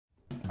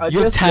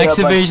You have tax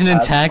evasion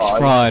and tax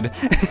fraud.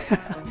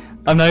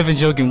 I'm not even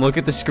joking. Look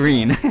at the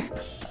screen.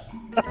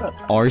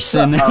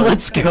 Arson.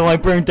 Let's go. I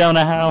burned down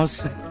a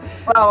house.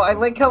 Wow, I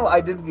like how I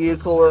did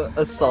vehicle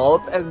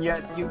assault, and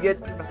yet you get.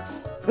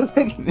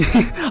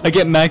 I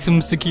get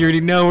maximum security.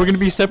 No, we're gonna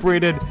be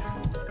separated.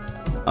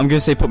 I'm gonna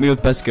say put me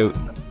with bestgoat.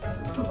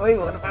 Wait,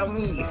 what about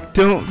me?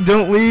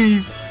 Don't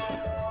leave.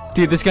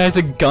 Dude, this guy has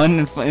a gun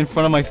in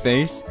front of my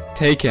face.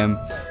 Take him.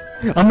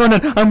 I'm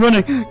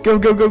running. Go.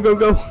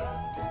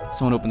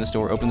 Someone open this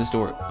door.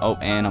 Oh,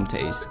 and I'm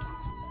tased.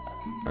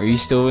 Are you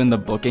still in the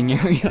booking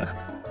area?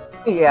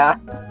 Yeah.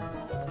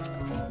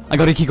 I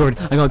got a keycard.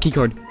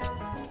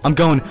 I'm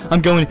going.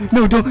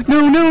 No, don't.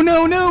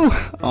 No.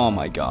 Oh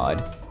my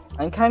god.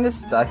 I'm kind of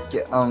stuck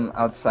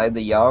outside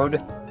the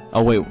yard.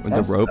 Oh wait,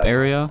 the rope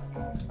area?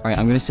 Alright,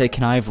 I'm gonna say,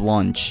 can I have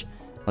lunch?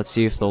 Let's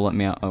see if they'll let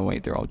me out. Oh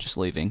wait, they're all just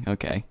leaving.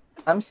 Okay.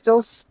 I'm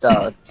still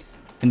stuck.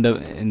 In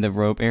the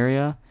rope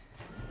area?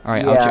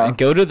 Alright, yeah. I'll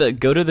go to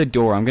the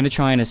door. I'm gonna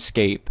try and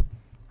escape.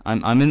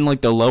 I'm in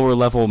like the lower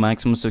level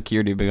maximum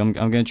security, but I'm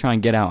gonna try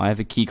and get out. I have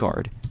a key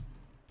card.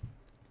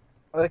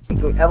 Okay,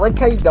 good. I like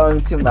how you go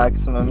into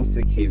maximum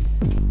security.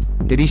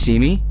 Did he see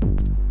me?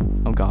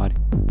 Oh god.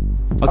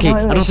 Okay,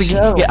 I don't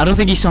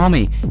think he saw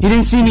me. He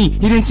didn't see me.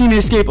 He didn't see me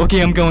escape.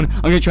 Okay, I'm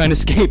gonna try and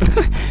escape.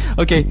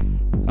 Okay.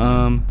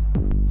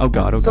 Oh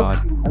god.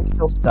 I'm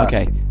still stuck.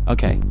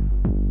 Okay.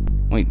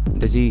 Wait,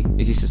 is he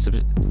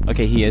suspicious?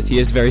 Okay, he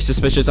is very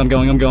suspicious. I'm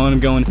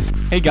going.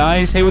 Hey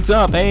guys, hey, what's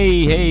up?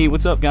 Hey,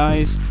 what's up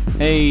guys?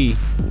 Hey,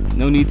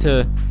 no need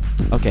to.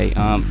 Okay,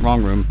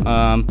 wrong room.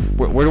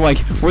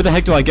 Where the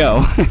heck do I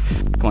go?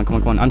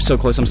 Come on. I'm so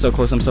close.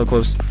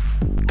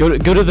 Go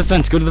to the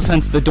fence.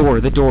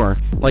 The door.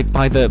 Like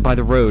by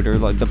the road or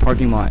like the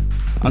parking lot.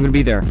 I'm gonna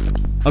be there.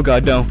 Oh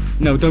god, no,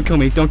 don't kill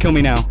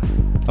me now.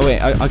 Oh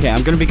wait, okay,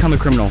 I'm gonna become a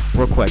criminal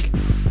real quick.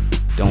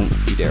 Don't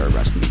you dare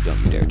arrest me. Don't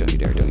you dare.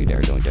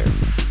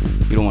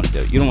 You don't want to do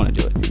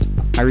it.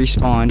 I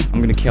respawn.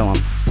 I'm gonna kill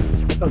him.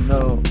 Oh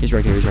no. He's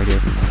right here.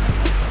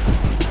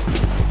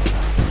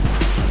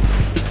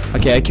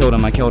 Okay, I killed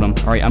him.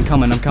 Alright, I'm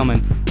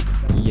coming.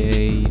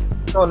 Yay.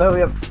 Oh no, we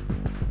have.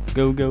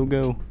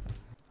 Go.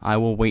 I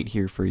will wait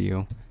here for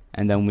you.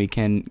 And then we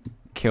can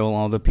kill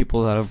all the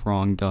people that have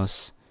wronged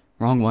us.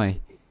 Wrong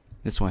way.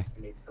 This way.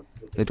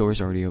 The door's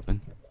already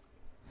open.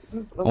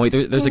 Oh wait,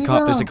 there's a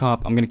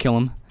cop. I'm gonna kill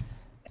him.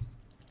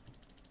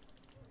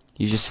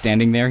 He's just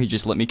standing there. He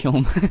just let me kill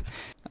him.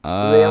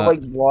 They have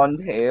like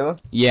blonde hair.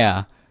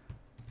 Yeah.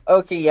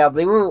 Okay, yeah,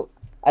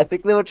 I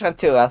think they were trying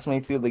to ask me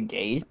through the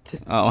gate.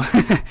 Oh.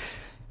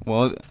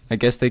 Well, I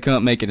guess they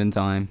couldn't make it in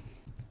time.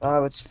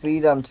 Oh, it's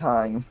freedom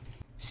time.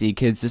 See,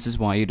 kids, this is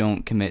why you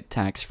don't commit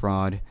tax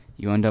fraud.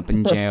 You end up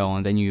in jail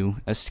and then you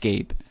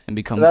escape and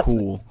become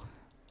cool.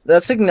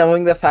 That's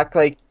ignoring the fact,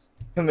 like,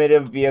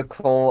 committed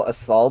vehicle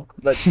assault,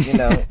 but, you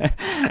know.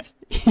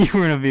 You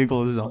were in a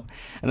vehicle assault.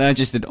 And then I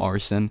just did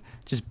arson.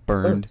 Just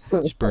burned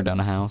down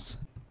a house.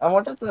 I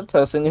wonder if the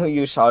person who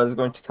you shot is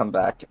going to come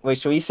back. Wait,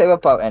 should we save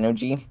up our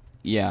energy?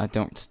 Yeah,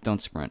 don't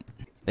sprint.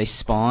 They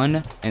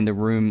spawn in the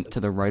room to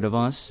the right of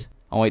us.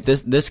 Oh wait,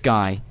 this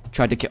guy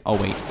tried to kill.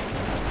 Oh wait.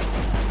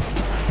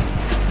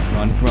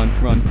 Run.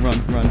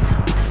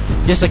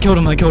 Yes, I killed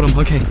him.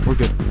 Okay, we're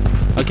good.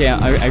 Okay,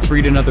 I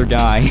freed another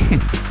guy.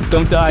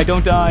 Don't die.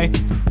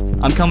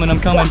 I'm coming. Oh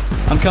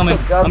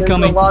God, there's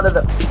a lot of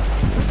them.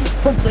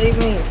 Save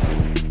me.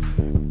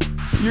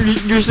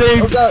 You're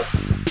saved.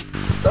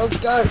 Oh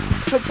God,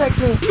 protect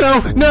me.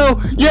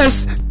 No.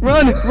 Yes,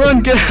 run.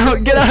 Get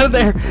out of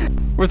there.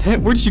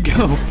 Where'd you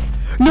go?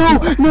 No,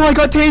 I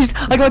got tased.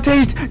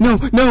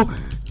 No.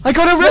 I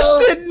got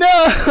arrested.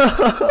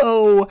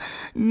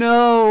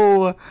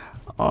 No.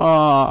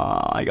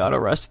 Oh, I got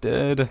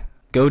arrested.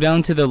 Go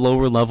down to the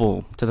lower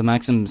level, to the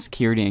maximum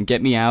security, and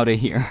get me out of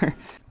here.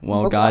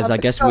 Well, guys, I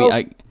guess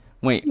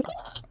wait.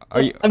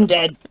 Are you? I'm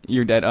dead.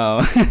 You're dead.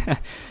 Oh.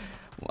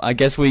 I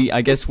guess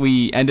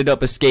we ended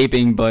up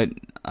escaping, but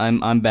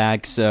I'm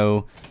back.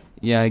 So,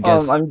 yeah, I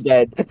guess. I'm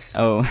dead.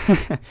 Oh,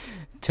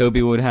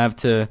 Toby would have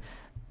to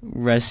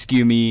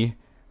rescue me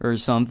or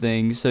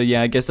something. So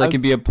yeah, I guess that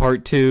could be a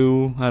part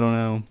 2. I don't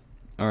know.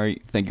 All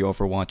right, thank you all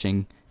for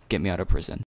watching. Get me out of prison.